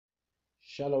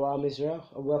Shalom Israel,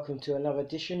 and welcome to another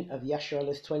edition of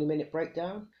Yashar's 20-minute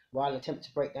breakdown, where I'll attempt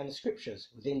to break down the scriptures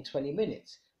within 20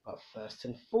 minutes. But first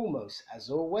and foremost, as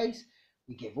always,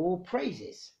 we give all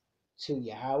praises to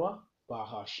Yahweh,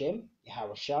 Baha Hashem,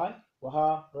 Yahweh Shai,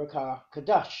 Waha, Rakah,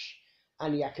 Kadash,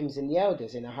 and the Yakims and the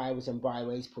elders in the highways and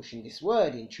byways pushing this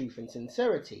word in truth and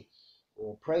sincerity.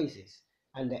 All praises.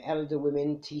 And the elder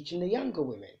women teaching the younger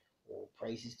women. All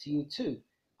praises to you too.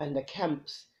 And the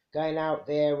camps going out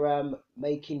there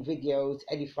making videos,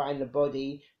 edifying the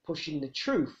body, pushing the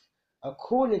truth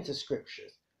according to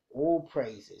scriptures. All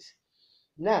praises.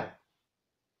 Now,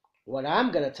 what I'm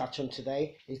going to touch on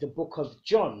today is the book of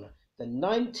John, the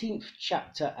 19th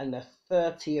chapter and the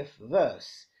 30th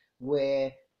verse,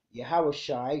 where Yahweh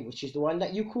Shai, which is the one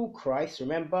that you call Christ,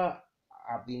 remember,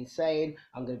 I've been saying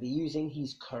I'm going to be using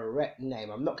his correct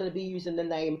name. I'm not going to be using the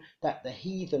name that the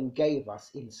heathen gave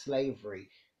us in slavery,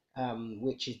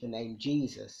 which is the name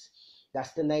Jesus.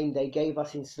 That's the name they gave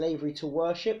us in slavery to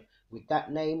worship. With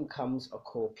that name comes a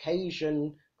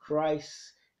Caucasian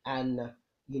Christ and,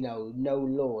 no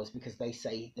laws, because they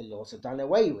say the laws are done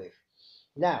away with.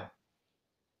 Now,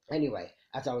 anyway,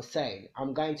 as I was saying,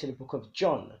 I'm going to the book of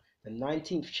John, the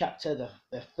 19th chapter,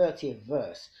 the 30th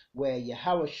verse, where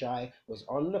Yahweh Shai was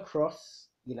on the cross,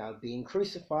 being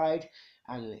crucified,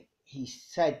 and he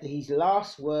said his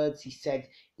last words, he said,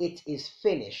 "It is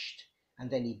finished." And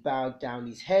then he bowed down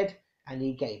his head and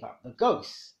he gave up the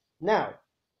ghost. Now,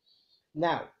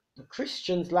 the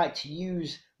Christians like to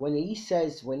use, when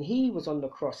he was on the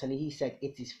cross and he said,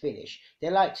 "It is finished," they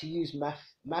like to use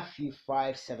Matthew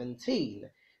 5:17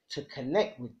 to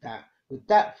connect with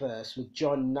that verse with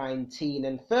John 19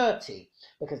 and 30,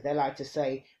 because they like to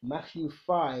say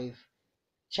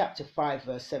chapter 5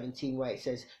 verse 17, where it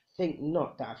says, "Think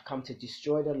not that I've come to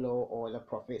destroy the law or the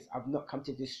prophets. I've not come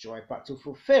to destroy, but to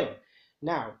fulfill."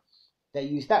 Now, they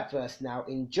use that verse now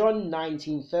in John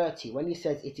 19:30. When he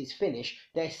says it is finished,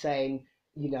 they're saying,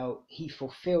 he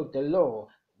fulfilled the law.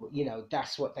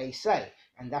 That's what they say.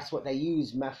 And that's what they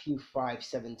use Matthew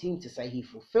 5:17 to say he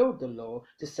fulfilled the law,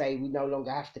 to say we no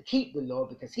longer have to keep the law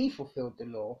because he fulfilled the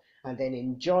law. And then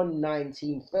in John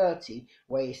 19:30,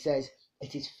 where he says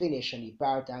it is finished and he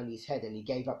bowed down his head and he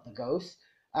gave up the ghost,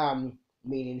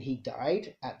 meaning he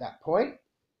died at that point.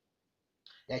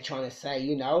 They're trying to say,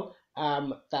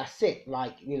 that's it,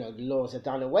 the laws are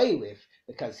done away with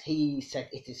because he said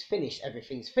it is finished,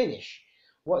 everything's finished.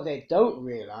 What they don't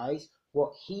realize,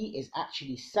 what he is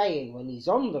actually saying when he's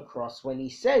on the cross, when he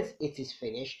says it is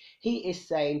finished, he is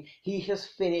saying he has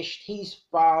finished his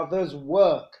Father's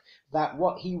work, that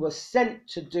what he was sent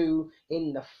to do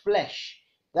in the flesh,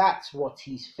 that's what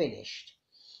he's finished.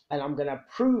 And I'm going to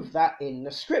prove that in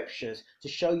the scriptures to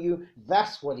show you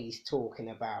that's what he's talking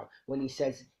about when he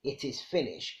says it is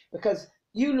finished. Because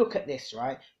you look at this,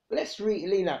 right? Let's read,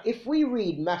 if we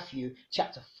read Matthew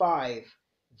chapter 5,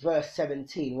 verse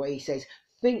 17, where he says,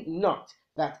 "Think not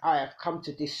that I have come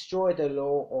to destroy the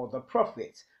law or the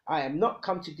prophets. I am not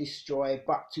come to destroy,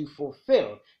 but to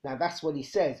fulfill." Now that's what he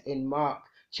says in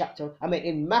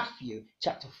Matthew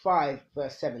chapter 5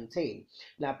 verse 17.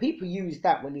 Now people use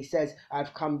that when he says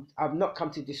I've not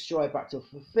come to destroy but to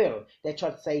fulfill. They try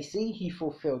to say, see, he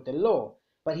fulfilled the law,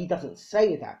 but he doesn't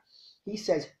say that. He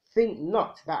says, "Think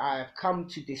not that I have come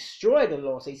to destroy the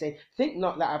law." So he says, "Think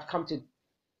not that I've come to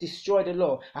destroy the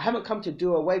law. I haven't come to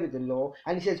do away with the law."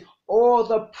 And he says, "All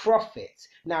the prophets."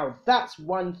 Now that's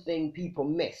one thing people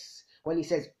miss when he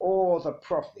says all the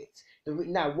prophets.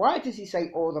 Now why does he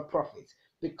say all the prophets?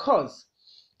 Because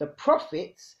the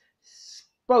prophets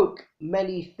spoke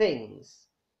many things,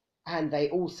 and they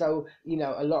also,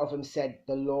 a lot of them said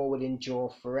the law would endure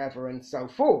forever and so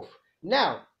forth.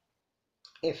 Now,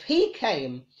 if he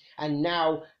came and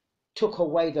now took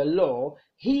away the law,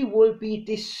 he will be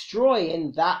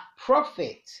destroying that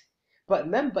prophet. But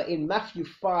remember in Matthew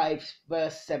 5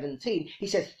 verse 17, he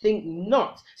says, "Think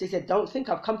not." So he said, don't think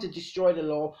I've come to destroy the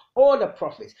law or the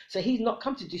prophets. So he's not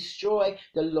come to destroy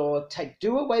the law, to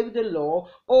do away with the law,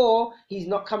 or he's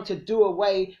not come to do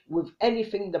away with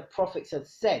anything the prophets had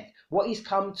said. What he's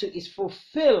come to is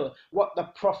fulfill what the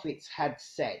prophets had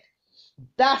said.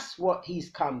 That's what he's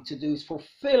come to do, is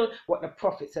fulfill what the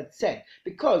prophets had said.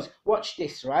 Because, watch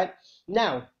this, right?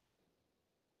 Now,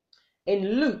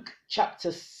 in Luke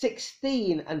chapter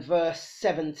 16 and verse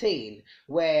 17,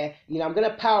 where, I'm going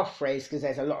to paraphrase because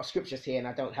there's a lot of scriptures here and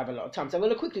I don't have a lot of time. So I'm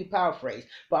going to quickly paraphrase,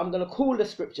 but I'm going to call the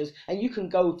scriptures and you can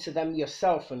go to them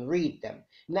yourself and read them.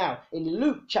 Now, in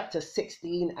Luke chapter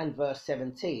 16 and verse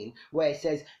 17, where it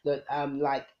says that,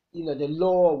 the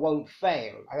law won't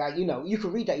fail. You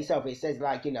can read that yourself. It says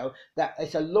that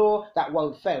it's a law that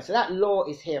won't fail. So that law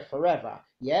is here forever.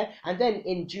 Yeah. And then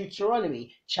in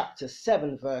Deuteronomy chapter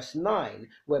 7 verse 9,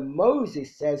 where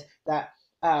Moses says that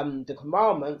the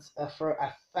commandments are for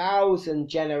 1,000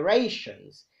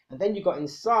 generations. And then you got in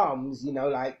Psalms,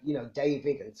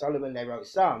 David and Solomon, they wrote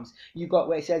Psalms. You got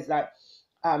where it says that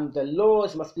the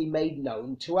laws must be made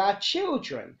known to our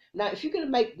children. Now, if you're going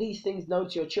to make these things known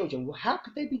to your children, well, how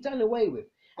could they be done away with?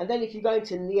 And then if you go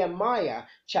into Nehemiah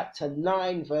chapter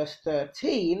 9 verse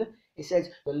 13, it says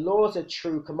the laws are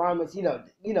true commandments.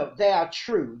 They are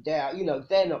true. They're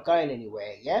not going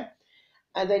anywhere. Yeah.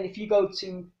 And then if you go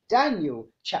to Daniel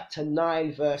chapter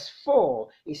 9 verse 4,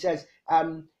 it says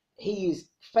he is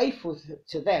faithful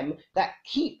to them that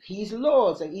keep his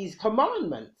laws and his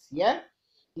commandments. Yeah.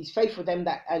 He's faithful to them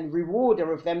that and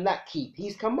rewarder of them that keep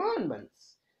his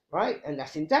commandments. Right? And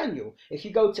that's in Daniel. If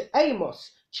you go to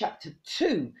Amos chapter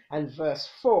 2 and verse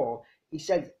 4, he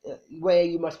says where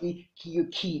you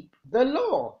keep the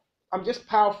law. I'm just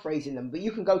paraphrasing them, but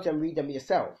you can go to and read them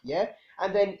yourself. Yeah.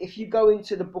 And then if you go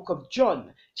into the book of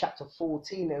John chapter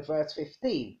 14 and verse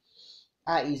 15,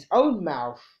 at his own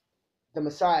mouth, the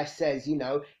Messiah says,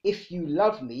 if you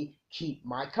love me, keep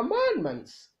my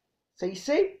commandments. So you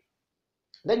see?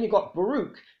 Then you got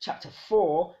Baruch chapter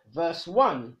 4 verse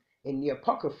 1 in the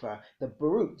Apocrypha. The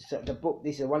Baruch, the book,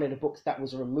 this is one of the books that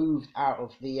was removed out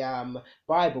of the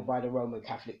Bible by the Roman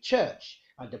Catholic Church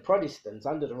and the Protestants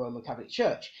under the Roman Catholic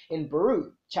Church. In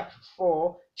Baruch chapter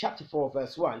 4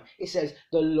 verse 1, it says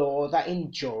the law that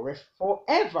endureth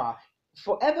forever.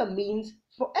 Forever means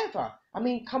forever. I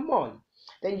mean, come on.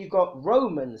 Then you got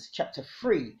Romans chapter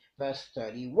 3 verse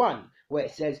 31, where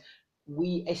it says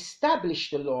we establish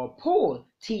the law. Paul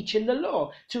teaching the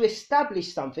law. To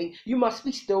establish something, you must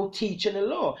be still teaching the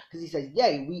law. Because he says,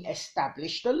 yea, we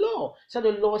establish the law. So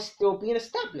the law is still being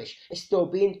established. It's still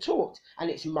being taught. And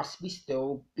it must be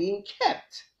still being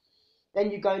kept.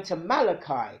 Then you go into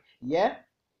Malachi. Yeah?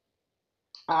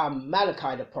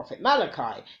 Malachi, the prophet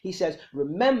Malachi, he says,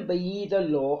 remember ye the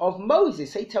law of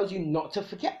Moses. So he tells you not to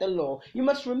forget the law. You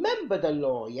must remember the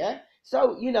law, yeah?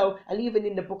 So, and even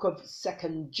in the book of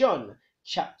 2 John,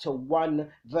 chapter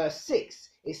 1, verse 6,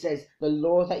 it says, the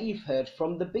law that you've heard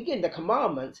from the beginning, the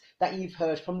commandments that you've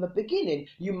heard from the beginning,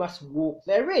 you must walk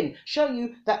therein. Showing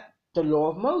you that the law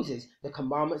of Moses, the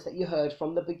commandments that you heard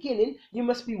from the beginning, you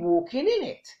must be walking in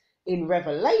it. In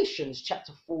Revelations,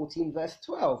 chapter 14, verse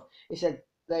 12, it said,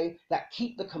 they that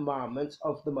keep the commandments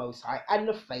of the Most High and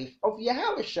the faith of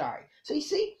Yahushua. So you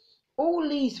see, all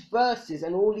these verses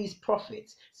and all these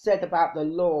prophets said about the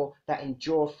law that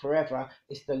endureth forever.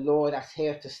 It's the law that's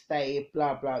here to stay,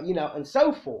 blah, blah, and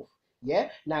so forth. Yeah.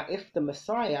 Now, if the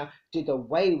Messiah did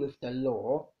away with the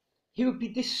law, he would be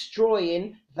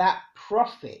destroying that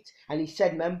prophet. And he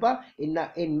said, remember,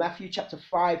 in Matthew chapter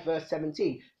 5, verse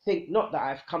 17, think not that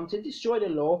I've come to destroy the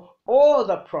law or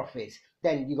the prophets.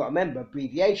 Then you got to remember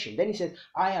abbreviation. Then he says,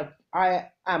 I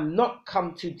am not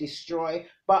come to destroy,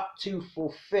 but to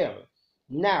fulfill.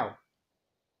 Now,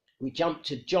 we jump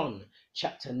to John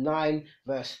chapter 9,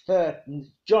 verse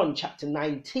 30, John chapter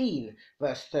 19,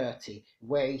 verse 30,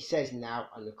 where he says now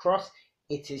on the cross,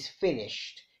 it is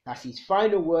finished. That's his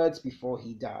final words before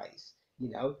he dies,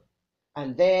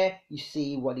 And there you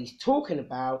see what he's talking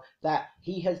about, that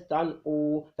he has done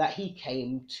all that he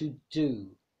came to do.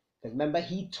 Because remember,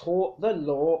 he taught the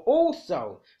law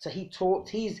also. So he taught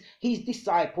his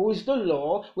disciples the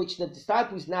law, which the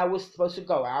disciples now were supposed to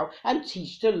go out and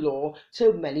teach the law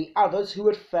to many others who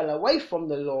had fell away from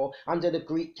the law under the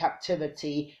Greek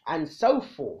captivity and so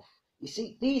forth. You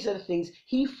see, these are the things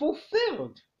he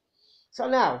fulfilled. So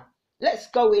now,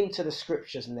 let's go into the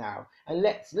scriptures now, and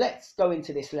let's go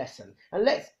into this lesson, and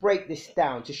let's break this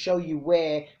down to show you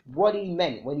what he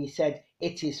meant when he said,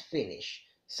 it is finished.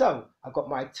 So, I've got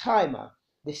my timer.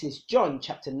 This is John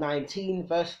chapter 19,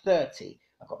 verse 30.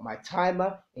 I've got my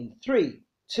timer in 3,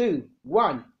 2,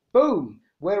 1. Boom!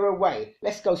 We're away.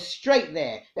 Let's go straight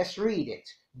there. Let's read it.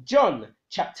 John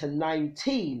chapter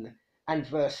 19 and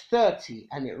verse 30,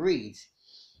 and it reads,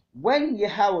 when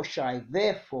Yahushua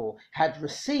therefore had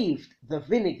received the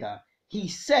vinegar, he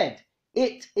said,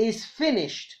 it is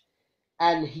finished.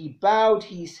 And he bowed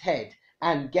his head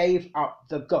and gave up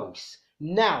the ghost.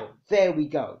 Now, there we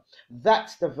go.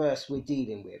 That's the verse we're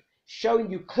dealing with, showing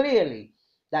you clearly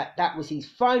that that was his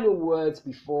final words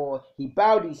before he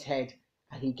bowed his head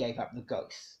and he gave up the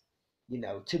ghost,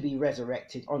 to be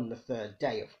resurrected on the third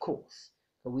day, of course.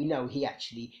 But we know he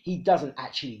doesn't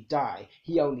actually die.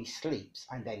 He only sleeps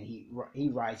and then he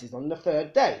rises on the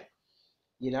third day.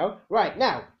 Right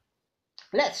now,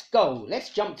 Let's go. Let's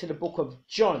jump to the book of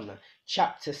John,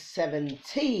 chapter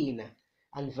 17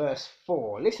 and verse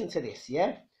 4. Listen to this,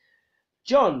 yeah?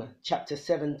 John chapter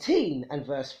 17 and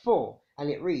verse 4. And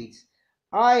it reads,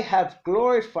 I have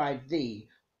glorified thee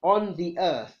on the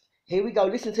earth. Here we go.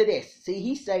 Listen to this. See,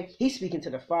 he's speaking to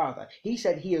the Father. He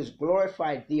said he has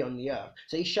glorified thee on the earth.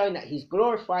 So he's showing that he's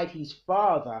glorified his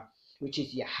Father, which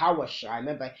is Yahweh Shai.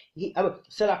 Remember,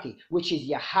 Salaki, which is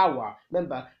Yahweh.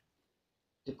 Remember,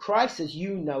 the Christ as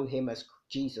you know him as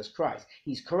Jesus Christ.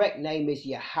 His correct name is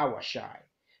Yahweh Shai.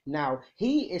 Now,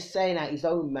 he is saying out his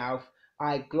own mouth,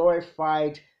 I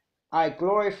glorified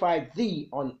thee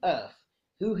on earth.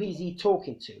 Who is he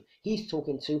talking to? He's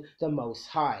talking to the Most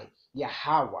High,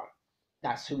 Yahweh.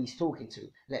 That's who he's talking to.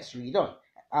 Let's read on.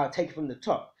 I'll take it from the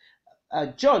top.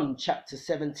 John chapter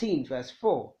 17 verse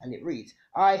 4, and it reads,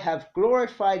 I have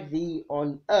glorified thee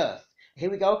on earth. Here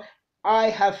we go.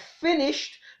 I have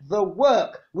finished the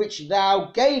work which thou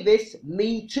gavest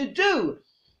me to do.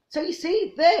 So you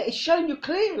see, there it's showing you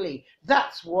clearly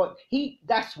that's what he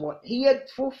had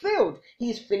fulfilled.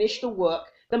 He's finished the work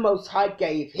the Most High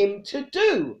gave him to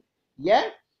do. Yeah?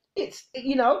 It's,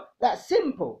 that's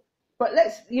simple. But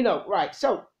let's, right,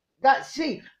 so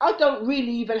I don't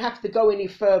really even have to go any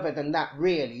further than that,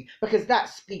 really, because that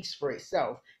speaks for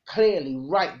itself clearly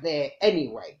right there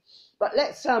anyway. But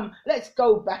let's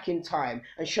go back in time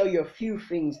and show you a few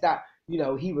things that,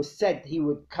 he was said he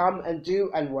would come and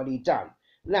do and what he done.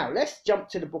 Now, let's jump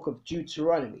to the book of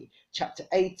Deuteronomy, chapter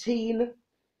 18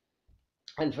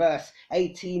 and verse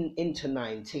 18 into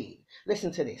 19.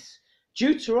 Listen to this.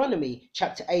 Deuteronomy,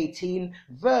 chapter 18,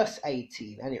 verse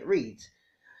 18, and it reads,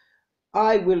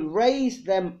 I will raise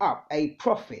them up a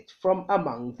prophet from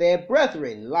among their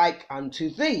brethren, like unto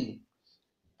thee,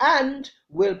 and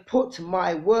will put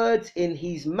my words in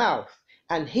his mouth,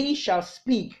 and he shall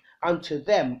speak unto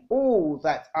them all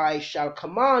that I shall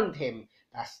command him.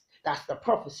 That's the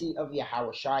prophecy of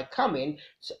Yahushua coming,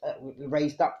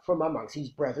 raised up from amongst his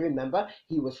brethren. Remember,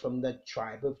 he was from the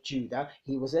tribe of Judah.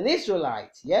 He was an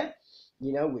Israelite, yeah?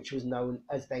 Which was known,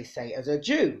 as they say, as a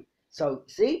Jew. So,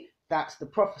 see, that's the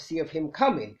prophecy of him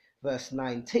coming. Verse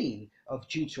 19 of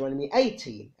Deuteronomy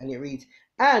 18. And it reads,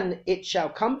 and it shall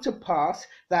come to pass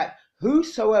that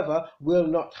whosoever will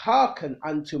not hearken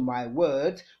unto my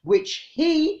words, which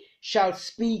he shall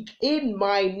speak in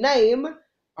my name,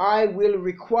 I will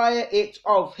require it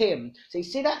of him. So you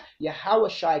see that?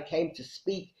 Yahushua came to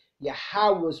speak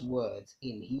Yahweh's words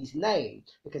in his name.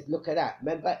 Because look at that.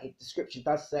 Remember, the scripture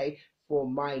does say, for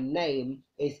my name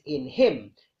is in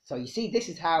him. So you see, this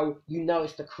is how you know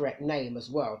it's the correct name as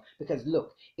well. Because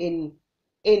look, in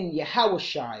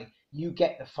Yahushua, you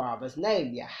get the Father's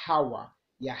name,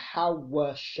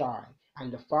 Yahweh Shai.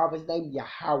 And the Father's name,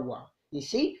 Yahweh. You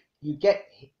see, you get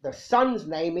the Son's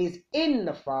name is in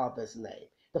the Father's name.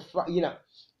 So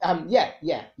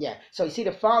you see,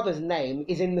 the Father's name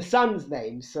is in the Son's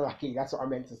name. So that's what I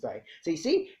meant to say. So you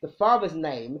see, the Father's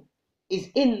name is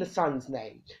in the Son's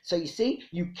name. So you see,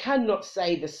 you cannot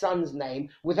say the Son's name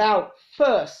without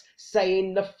first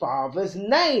saying the Father's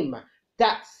name.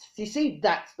 That's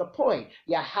the point.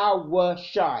 Yahweh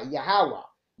Shai,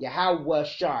 Yahweh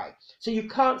Shai. So you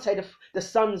can't say the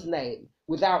Son's name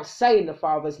without saying the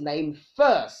Father's name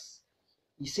first.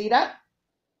 You see that?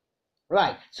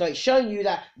 Right, so it's showing you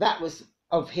that was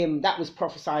of him, that was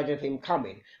prophesied of him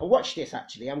coming. And watch this,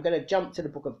 actually. I'm going to jump to the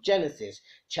book of Genesis,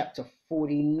 chapter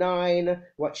 49.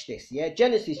 Watch this, yeah?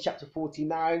 Genesis, chapter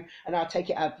 49, and I'll take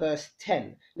it at verse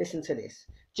 10. Listen to this.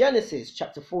 Genesis,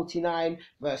 chapter 49,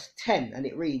 verse 10, and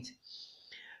it reads,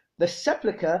 the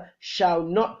sepulchre shall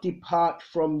not depart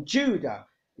from Judah.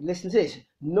 Listen to this.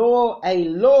 Nor a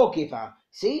lawgiver.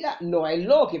 See that? Nor a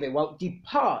lawgiver won't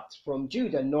depart from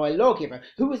Judah, nor a lawgiver.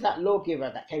 Who was that lawgiver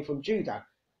that came from Judah?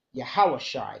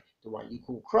 Yahushua, the one you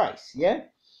call Christ, yeah?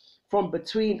 From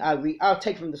between, I'll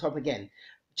take from the top again.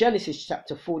 Genesis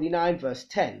chapter 49, verse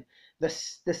 10. The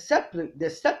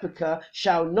sepulchre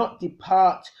shall not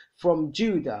depart from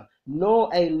Judah, nor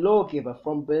a lawgiver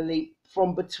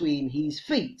from between his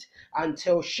feet,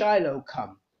 until Shiloh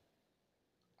come.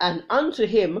 And unto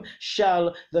him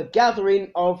shall the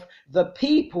gathering of the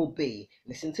people be.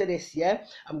 Listen to this, yeah?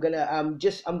 I'm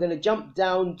gonna jump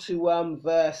down to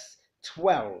verse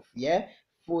 12, yeah?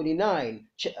 49,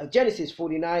 Genesis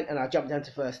 49, and I'll jump down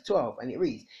to verse 12, and it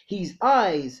reads, his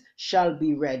eyes shall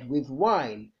be red with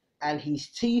wine, and his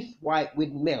teeth white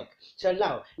with milk. So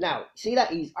now, see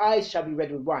that his eyes shall be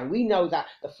red with wine. We know that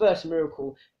the first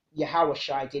miracle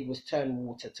Yahushua did was turn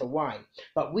water to wine.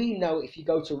 But we know, if you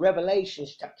go to Revelation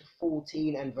chapter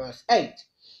 14 and verse 8,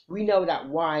 we know that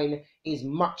wine is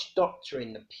much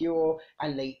doctrine, the pure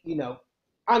and the,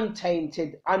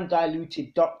 untainted,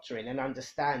 undiluted doctrine and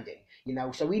understanding.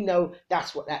 So we know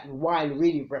that's what that wine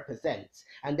really represents.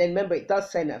 And then remember, it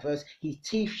does say in that verse, his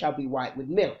teeth shall be white with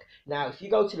milk. Now, if you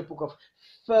go to the book of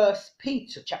 1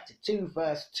 Peter chapter 2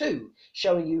 verse 2,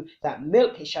 showing you that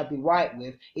milk it shall be white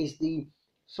with is the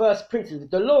first principles,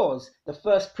 the laws, the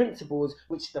first principles,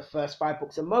 which is the first 5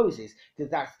 books of Moses,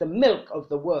 because that's the milk of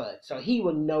the word. So he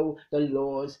will know the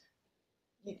laws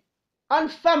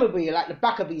unfathomably like the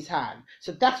back of his hand.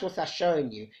 So that's what that's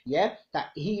showing you, yeah,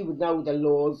 that he would know the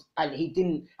laws, and he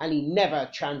never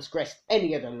transgressed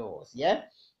any of the laws. Yeah,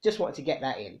 just wanted to get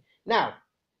that in. Now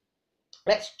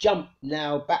let's jump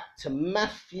now back to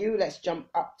Matthew. Let's jump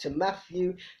up to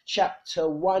Matthew chapter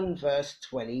 1 verse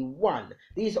 21.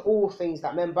 These are all things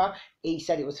that, remember, he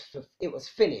said it was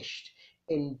finished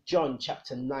in John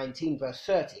chapter 19 verse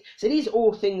 30. So these are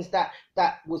all things that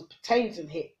was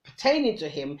pertaining to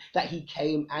him that he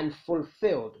came and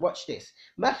fulfilled. Watch this.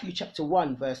 Matthew chapter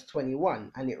 1 verse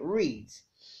 21, and it reads,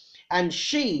 "And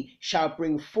she shall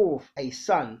bring forth a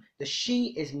son." The she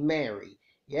is Mary,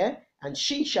 yeah? "And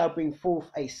she shall bring forth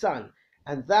a son,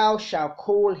 and thou shalt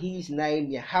call his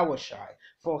name Yahushua,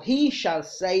 for he shall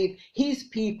save his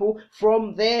people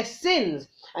from their sins."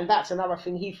 And that's another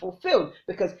thing he fulfilled,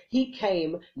 because he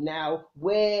came now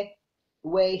where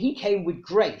he came with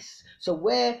grace. So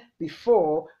where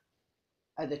before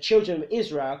the children of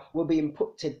Israel were being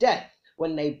put to death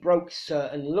when they broke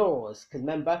certain laws, because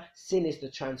remember, sin is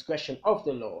the transgression of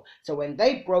the law. So when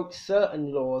they broke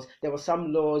certain laws, there were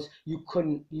some laws you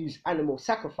couldn't use animal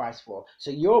sacrifice for, so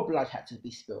your blood had to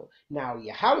be spilled. Now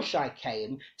Yahushua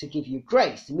came to give you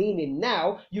grace, meaning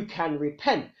now you can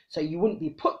repent, so you wouldn't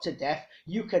be put to death.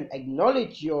 You can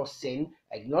acknowledge your sin,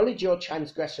 acknowledge your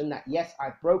transgression, that yes,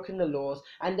 I've broken the laws,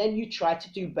 and then you try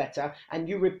to do better and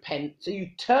you repent. So you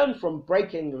turn from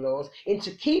breaking the laws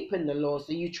into keeping the laws,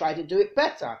 so you try to do it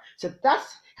better. So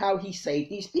that's how he saved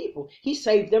these people. He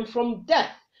saved them from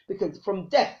death, because from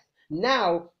death,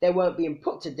 now they weren't being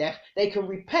put to death. They can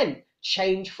repent,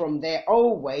 change from their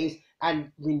old ways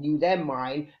and renew their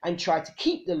mind and try to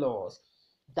keep the laws.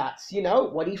 That's,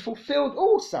 what he fulfilled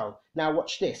also. Now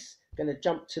watch this. I'm going to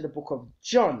jump to the book of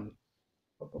John.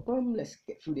 Let's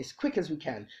get through this quick as we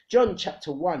can. John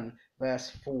chapter 1 verse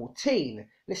 14.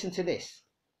 Listen to this.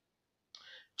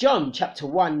 John chapter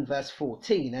 1 verse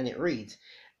 14, and it reads,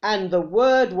 "And the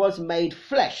word was made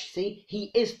flesh." See,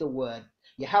 he is the word.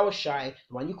 Yahushua,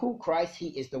 the one you call Christ, he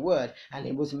is the word, and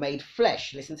it was made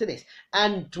flesh. Listen to this.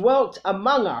 "And dwelt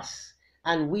among us,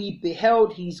 and we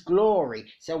beheld his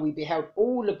glory." So we beheld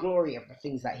all the glory of the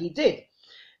things that he did.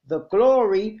 "The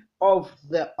glory of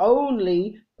the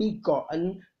only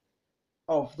begotten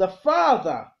of the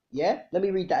Father." Yeah, let me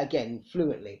read that again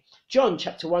fluently. John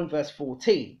chapter 1 verse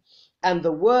 14. "And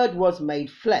the word was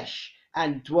made flesh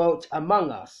and dwelt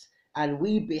among us, and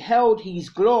we beheld his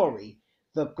glory,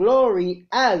 the glory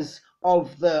as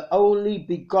of the only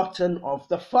begotten of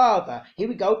the Father." Here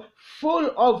we go.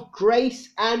 Full of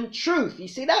grace and truth. You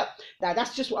see that? Now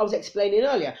that's just what I was explaining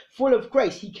earlier. Full of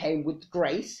grace. He came with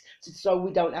grace, so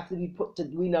we don't have to be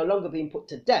we no longer being put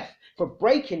to death for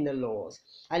breaking the laws.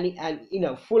 And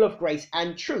full of grace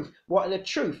and truth. What are the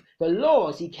truth? The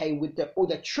laws. He came with all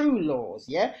the true laws,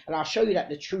 yeah? And I'll show you that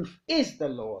the truth is the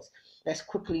laws. Let's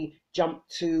quickly jump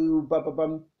to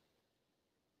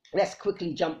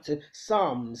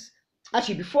Psalms.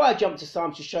 Actually, before I jump to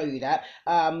Psalms to show you that,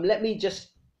 let me just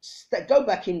go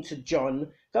back into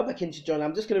John.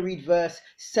 I'm just going to read verse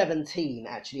 17,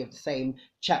 actually, of the same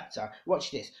chapter.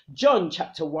 Watch this. John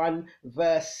chapter 1,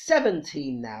 verse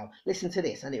 17 now. Listen to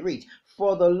this, and it reads,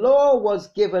 "For the law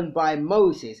was given by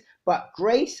Moses, but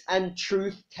grace and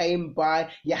truth came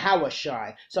by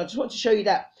Yahushua." So I just want to show you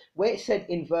that where it said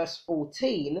in verse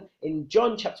 14, in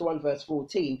John chapter 1, verse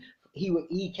 14,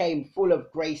 he came full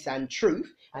of grace and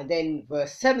truth. And then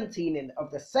verse 17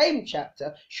 of the same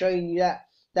chapter showing you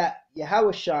that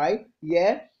Yahushua,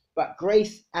 yeah, but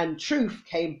grace and truth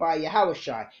came by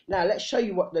Yahushua. Now let's show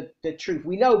you what the truth.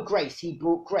 We know grace, he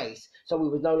brought grace, so we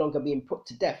were no longer being put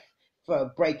to death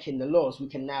for breaking the laws. We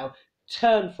can now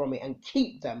turn from it and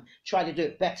keep them, try to do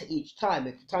it better each time.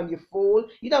 If the time you fall,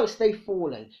 you don't stay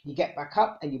fallen, you get back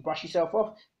up and you brush yourself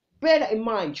off. Bear that in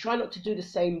mind. Try not to do the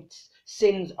same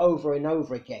sins over and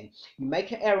over again. You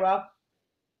make an error,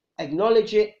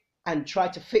 acknowledge it and try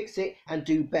to fix it and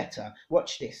do better.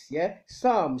 Watch this, yeah?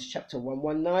 Psalms chapter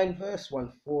 119 verse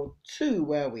 142.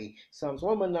 Where are we? Psalms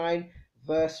 119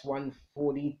 verse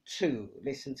 142.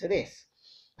 Listen to this,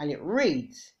 and it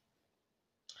reads,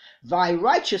 "Thy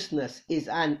righteousness is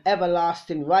an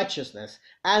everlasting righteousness,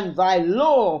 and thy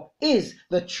law is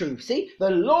the truth." See, the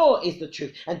law is the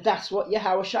truth, and that's what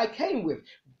Yahushua came with.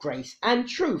 grace and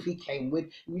truth. He came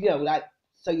with, like,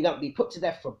 so you don't be put to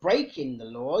death for breaking the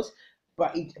laws,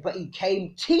 but he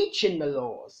came teaching the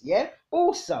laws, yeah,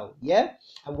 also, yeah.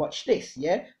 And watch this,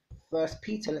 yeah. First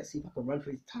Peter, let's see if I can run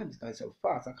through his time. It's going so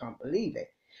fast, I can't believe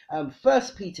it.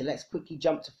 First Peter, let's quickly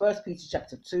jump to First Peter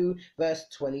chapter 2, verse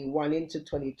 21 into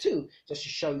 22, just to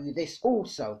show you this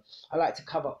also. I like to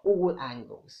cover all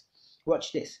angles.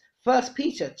 Watch this. First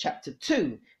Peter chapter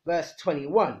 2, verse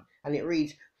 21, and it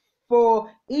reads, "For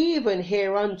even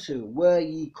hereunto were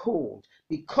ye called,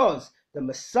 because the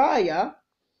Messiah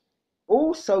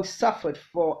also suffered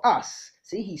for us."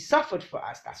 See, he suffered for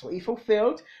us. That's what he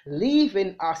fulfilled,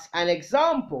 leaving us an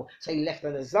example. So he left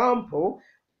an example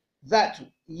that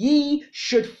ye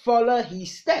should follow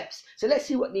his steps. So let's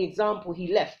see what the example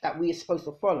he left that we are supposed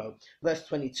to follow. Verse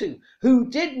 22, "Who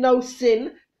did no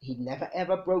sin." He never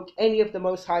ever broke any of the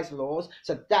Most High's laws.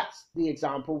 So that's the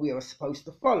example we are supposed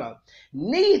to follow.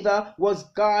 "Neither was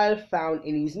guile found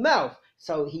in his mouth."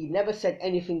 So he never said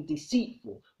anything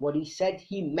deceitful. What he said,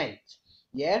 he meant.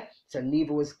 Yeah? So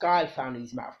neither was guile found in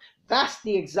his mouth. That's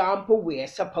the example we're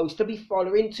supposed to be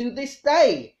following to this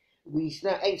day. We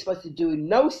ain't supposed to do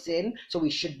no sin, so we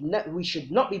should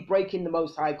not be breaking the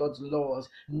Most High God's laws,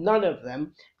 none of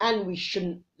them, and we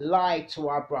shouldn't lie to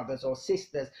our brothers or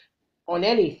sisters on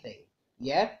anything,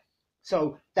 yeah.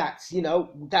 So that's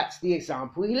that's the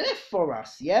example he left for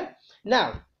us, yeah.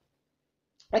 Now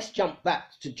let's jump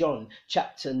back to John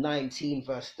chapter 19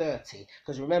 verse 30,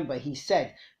 because remember he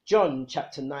said, John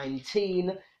chapter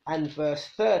 19 and verse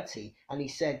 30, and he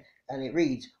said, and it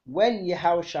reads, "When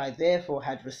Yahushua therefore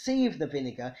had received the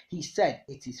vinegar, he said,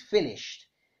 It is finished.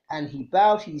 And he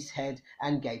bowed his head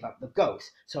and gave up the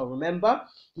ghost." So remember,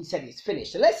 he said it's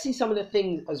finished. So let's see some of the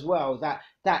things as well that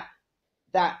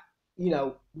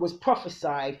was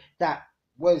prophesied, that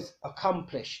was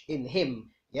accomplished in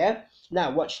him. Yeah.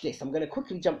 Now watch this. I'm going to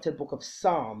quickly jump to the book of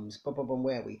Psalms.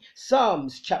 Where are we?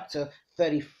 Psalms chapter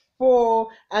 34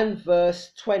 and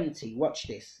verse 20. Watch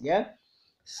this. Yeah.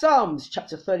 Psalms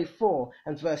chapter 34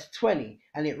 and verse 20,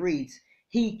 and it reads,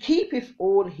 "He keepeth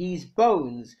all his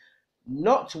bones,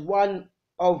 not one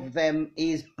of them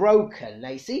is broken." Now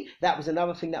you see, that was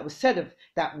another thing that was said of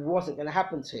that wasn't going to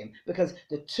happen to him, because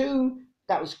the two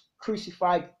that was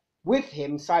crucified with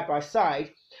him side by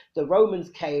side, the Romans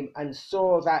came and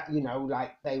saw that,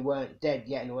 like they weren't dead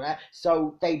yet and all that,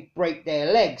 so they break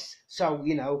their legs. So,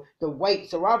 the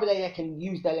weight, so rather they can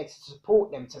use their legs to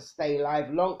support them to stay alive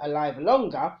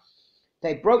longer,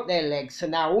 they broke their legs. So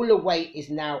now all the weight is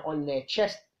now on their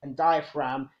chest and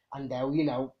diaphragm, and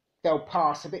they'll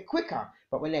pass a bit quicker.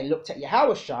 But when they looked at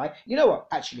Yahushua, you know what?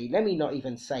 Actually, let me not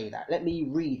even say that. Let me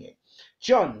read it.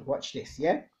 John, watch this,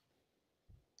 yeah?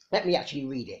 Let me actually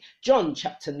read it. John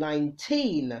chapter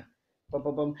 19,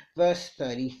 verse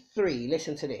 33.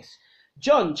 Listen to this.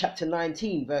 John chapter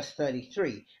 19, verse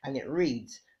 33. And it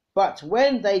reads, "But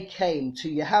when they came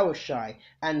to Yahushua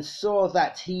and saw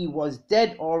that he was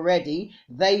dead already,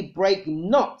 they brake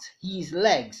not his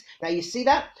legs." Now you see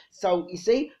that? So you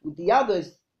see, the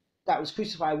others that was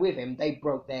crucified with him, they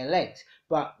broke their legs.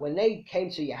 But when they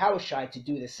came to Yahushua to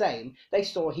do the same, they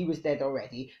saw he was dead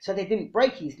already, so they didn't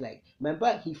break his leg.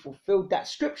 Remember, he fulfilled that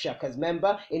scripture, because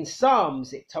remember, in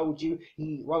Psalms, it told you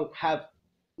he won't have,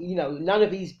 none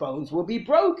of his bones will be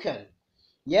broken.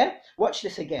 Yeah? Watch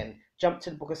this again. Jump to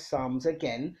the book of Psalms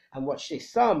again, and watch this.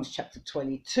 Psalms chapter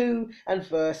 22 and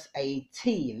verse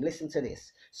 18. Listen to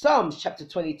this. Psalms chapter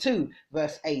 22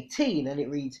 verse 18, and it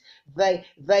reads,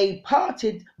 they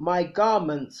parted my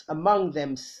garments among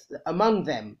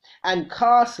them, and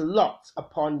cast lots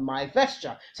upon my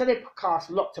vesture." So they cast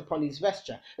lots upon his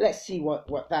vesture. Let's see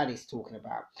what that is talking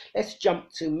about. Let's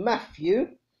jump to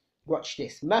Matthew. Watch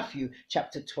this. Matthew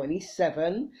chapter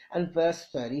 27 and verse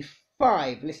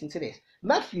 35. Listen to this.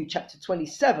 Matthew chapter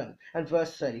 27 and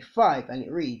verse 35, and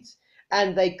it reads,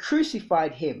 "And they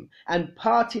crucified him, and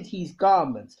parted his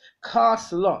garments,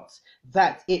 cast lots,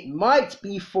 that it might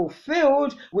be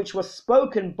fulfilled which was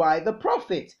spoken by the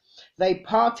prophet. They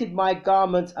parted my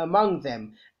garments among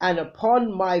them, and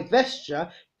upon my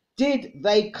vesture did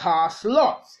they cast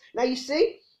lots." Now you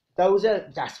see,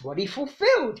 that's what he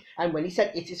fulfilled. And when he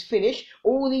said it is finished,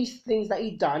 all these things that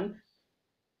he done,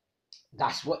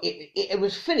 that's what it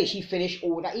was finished. He finished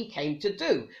all that he came to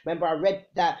do. Remember, I read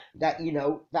that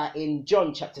in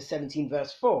John chapter 17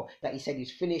 verse 4, that he said he's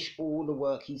finished all the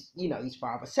work his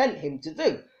father sent him to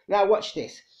do. Now watch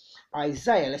this.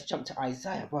 Isaiah, let's jump to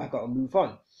Isaiah. Boy, I gotta move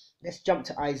on. Let's jump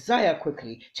to Isaiah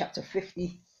quickly, chapter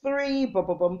 53,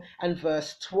 and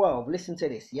verse 12. Listen to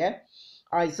this, yeah?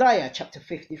 Isaiah chapter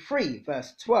 53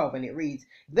 verse 12, and it reads,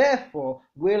 "Therefore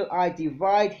will I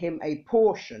divide him a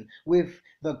portion with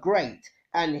the great,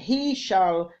 and he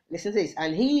shall, listen to this,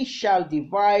 and he shall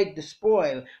divide the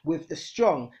spoil with the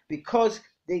strong, because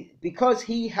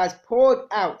he has poured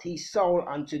out his soul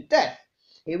unto death.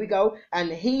 Here we go.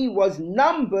 And he was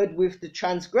numbered with the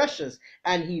transgressors,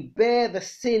 and he bare the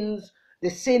sin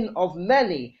of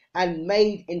many, and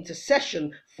made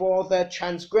intercession for the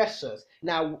transgressors.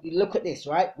 Now look at this,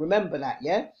 right? Remember that,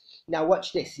 yeah? Now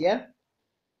watch this, yeah?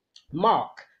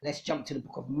 Mark. Let's jump to the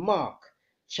book of Mark,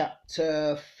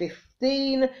 chapter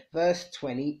 15, verse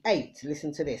 28.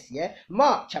 Listen to this, yeah?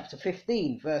 Mark chapter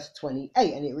 15, verse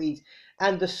 28, and it reads,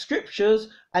 and the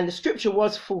scripture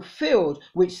was fulfilled,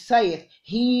 which saith,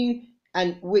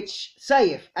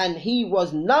 and he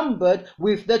was numbered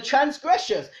with the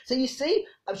transgressors. So you see,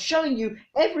 I'm showing you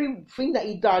everything that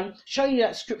he done, showing you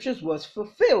that scriptures was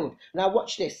fulfilled. Now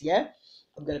watch this, yeah?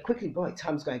 I'm going to quickly, boy,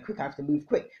 time's going quick. I have to move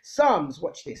quick. Psalms,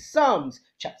 watch this. Psalms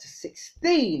chapter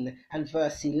 16 and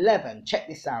verse 11. Check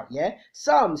this out, yeah?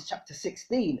 Psalms chapter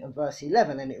 16 and verse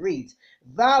 11, and it reads,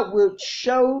 Thou wilt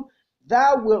show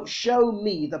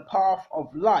me the path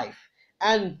of life,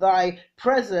 and thy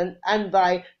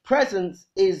presence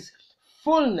is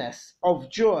fullness of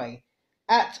joy.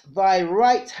 At thy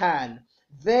right hand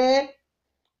there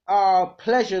are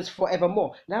pleasures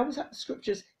forevermore. Now, was that the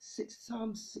scriptures?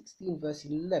 Psalm 16 verse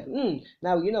 11.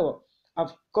 Now, you know what?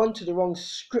 I've gone to the wrong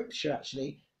scripture,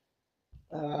 actually.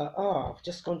 I've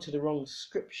just gone to the wrong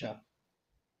scripture.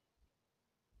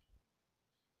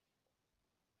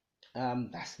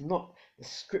 That's not the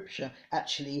scripture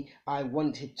actually I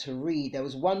wanted to read. There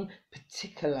was one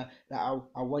particular that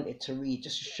I wanted to read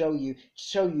just to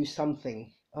show you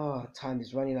something. Oh, time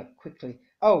is running up quickly.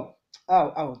 Oh,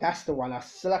 that's the one.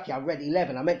 So lucky I read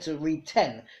 11. I meant to read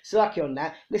 10. So lucky on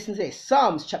that. Listen to this.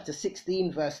 Psalms chapter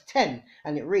 16 verse 10,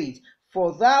 and it reads,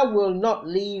 For thou wilt not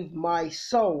leave my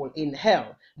soul in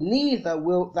hell, neither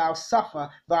wilt thou suffer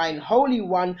thine Holy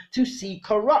One to see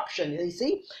corruption. You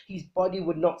see, his body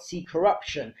would not see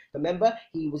corruption. Remember,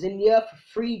 he was in the earth for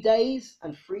 3 days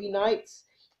and 3 nights,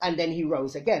 and then he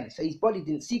rose again. So his body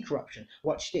didn't see corruption.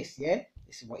 Watch this, yeah?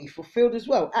 This is what he fulfilled as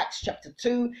well. Acts chapter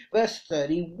 2, verse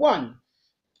 31.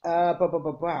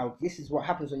 Wow, this is what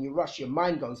happens when you rush, your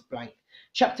mind goes blank.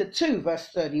 Chapter 2, verse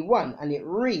 31, and it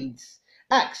reads,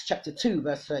 Acts chapter 2,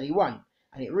 verse 31,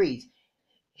 and it reads,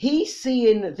 He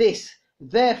seeing this,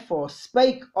 therefore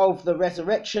spake of the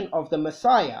resurrection of the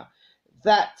Messiah,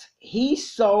 that his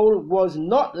soul was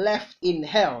not left in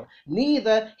hell,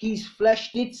 neither his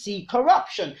flesh did see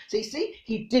corruption. So you see,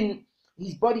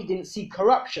 his body didn't see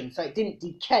corruption, so it didn't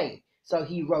decay. So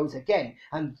he rose again.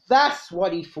 And that's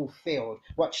what he fulfilled.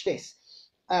 Watch this.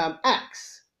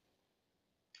 Acts.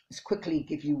 Let's quickly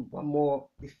give you one more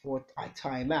before I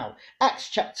time out. Acts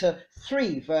chapter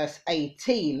 3, verse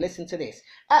 18. Listen to this.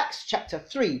 Acts chapter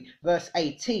 3, verse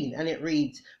 18. And it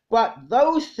reads, But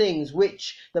those things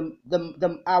which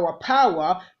our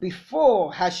power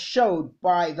before has showed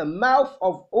by the mouth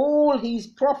of all his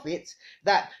prophets,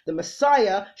 that the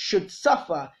Messiah should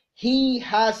suffer, he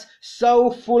has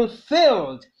so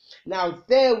fulfilled. Now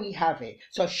there we have it.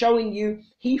 So showing you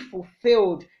he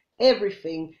fulfilled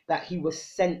everything that he was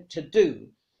sent to do.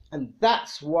 And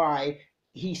that's why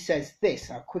he says this.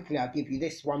 I'll give you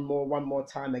this one more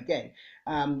time again.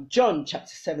 John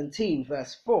chapter 17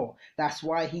 verse 4. That's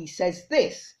why he says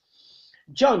this.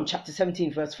 John chapter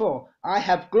 17 verse 4. I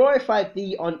have glorified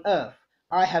thee on earth.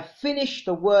 I have finished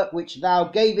the work which thou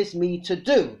gavest me to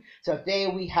do. So there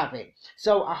we have it.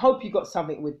 So I hope you got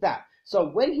something with that. So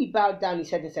when he bowed down his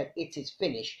head and said, It is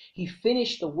finished, he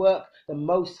finished the work the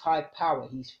Most High Power,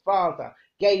 his Father,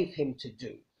 gave him to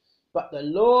do. But the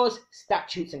laws,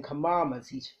 statutes, and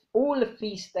commandments, all the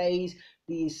feast days,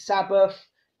 the Sabbath,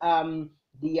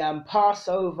 the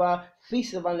Passover,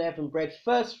 Feast of Unleavened Bread,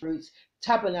 First Fruits,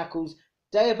 Tabernacles,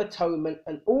 Day of Atonement,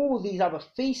 and all these other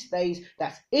feast days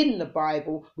that's in the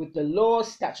Bible, with the laws,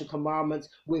 statute, commandments,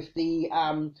 with the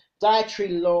dietary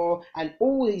law, and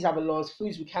all these other laws,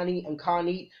 foods we can eat and can't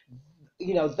eat,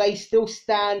 they still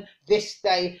stand this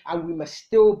day, and we must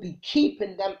still be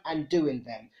keeping them and doing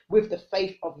them with the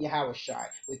faith of Yahushua.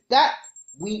 With that,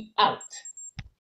 we out.